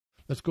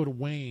Let's go to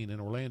Wayne in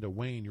Orlando.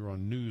 Wayne, you're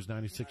on News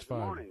 96.5. Good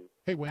morning.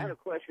 Hey, Wayne. I had a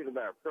question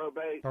about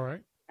probate. All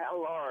right.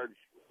 How large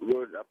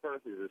would a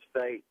person's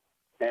estate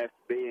have to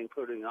be,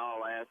 including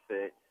all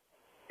assets,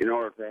 in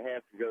order to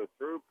have to go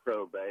through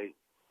probate?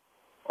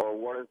 Or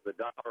what is the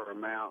dollar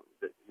amount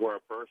where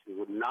a person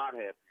would not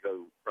have to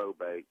go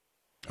probate?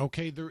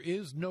 Okay, there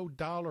is no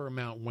dollar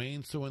amount,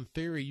 Wayne. So in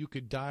theory, you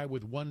could die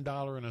with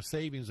 $1 in a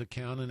savings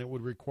account, and it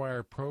would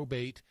require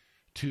probate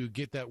to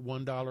get that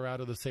 $1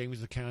 out of the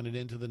savings account and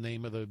into the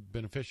name of the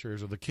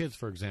beneficiaries or the kids,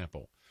 for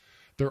example.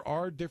 There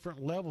are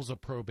different levels of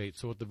probate.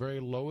 So at the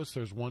very lowest,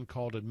 there's one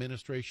called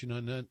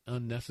administration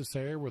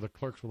unnecessary, where the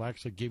clerks will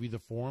actually give you the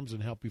forms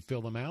and help you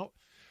fill them out.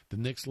 The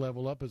next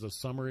level up is a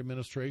summary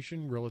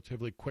administration,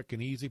 relatively quick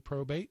and easy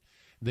probate.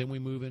 Then we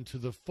move into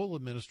the full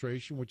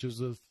administration, which is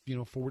a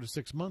 4 to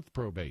 6 month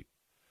probate.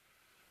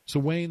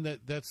 So Wayne,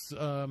 that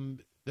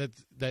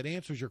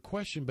answers your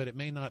question, but it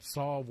may not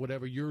solve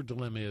whatever your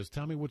dilemma is.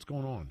 Tell me what's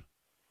going on.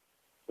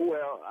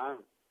 Well,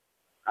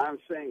 I'm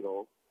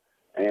single,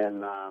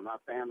 and my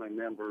family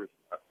members,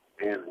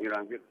 and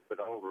I'm getting a bit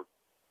older.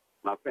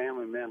 My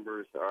family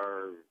members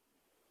are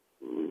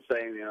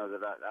saying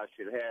that I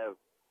should have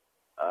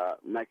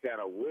make out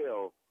a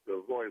will to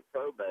avoid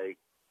probate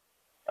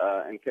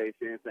in case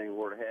anything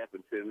were to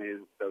happen to me,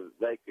 so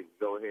they could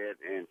go ahead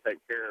and take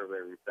care of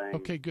everything.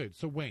 Okay, good.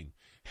 So, Wayne,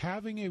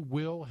 having a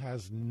will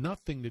has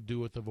nothing to do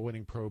with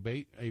avoiding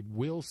probate. A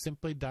will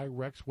simply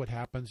directs what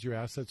happens to your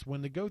assets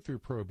when they go through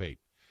probate.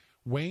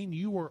 Wayne,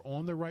 you are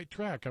on the right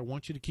track. I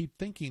want you to keep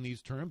thinking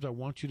these terms. I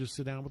want you to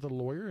sit down with a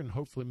lawyer and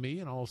hopefully me,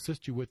 and I'll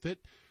assist you with it.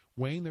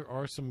 Wayne, there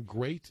are some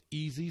great,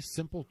 easy,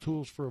 simple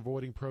tools for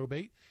avoiding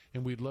probate,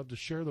 and we'd love to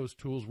share those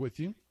tools with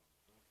you.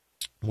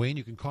 Wayne,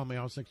 you can call me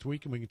out next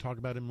week, and we can talk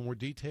about it in more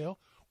detail,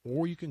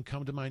 or you can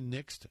come to my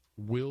next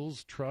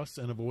Wills, Trusts,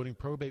 and Avoiding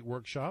Probate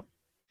workshop.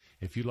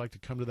 If you'd like to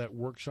come to that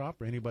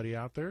workshop, or anybody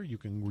out there, you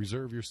can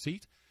reserve your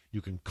seat.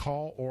 You can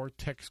call or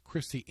text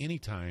Chrissy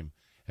anytime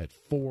at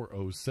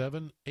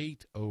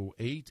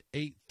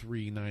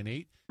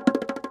 407-808-8398.